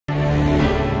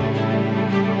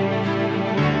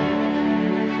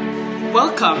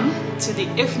Welcome to the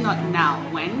If Not Now,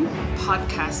 When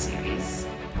podcast series.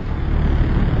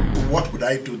 What would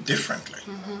I do differently?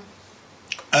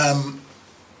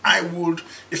 I would,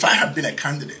 if I had been a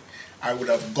candidate, I would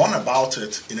have gone about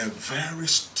it in a very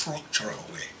structural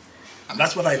way. And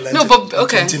that's what I learned in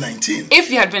 2019.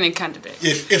 If you had been a candidate.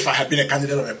 If I had been a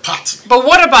candidate of a party. But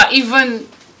what about even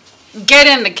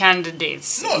getting the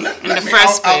candidates in the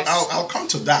first place? I'll come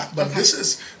to that. But this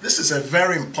is a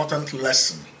very important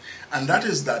lesson. And that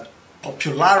is that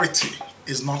popularity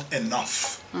is not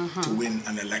enough to win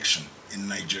an election in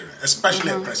Nigeria,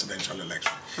 especially a presidential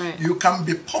election. Right. You can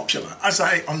be popular, as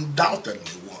I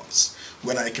undoubtedly was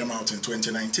when I came out in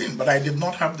 2019, but I did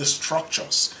not have the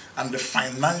structures and the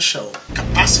financial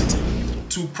capacity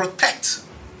to protect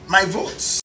my votes.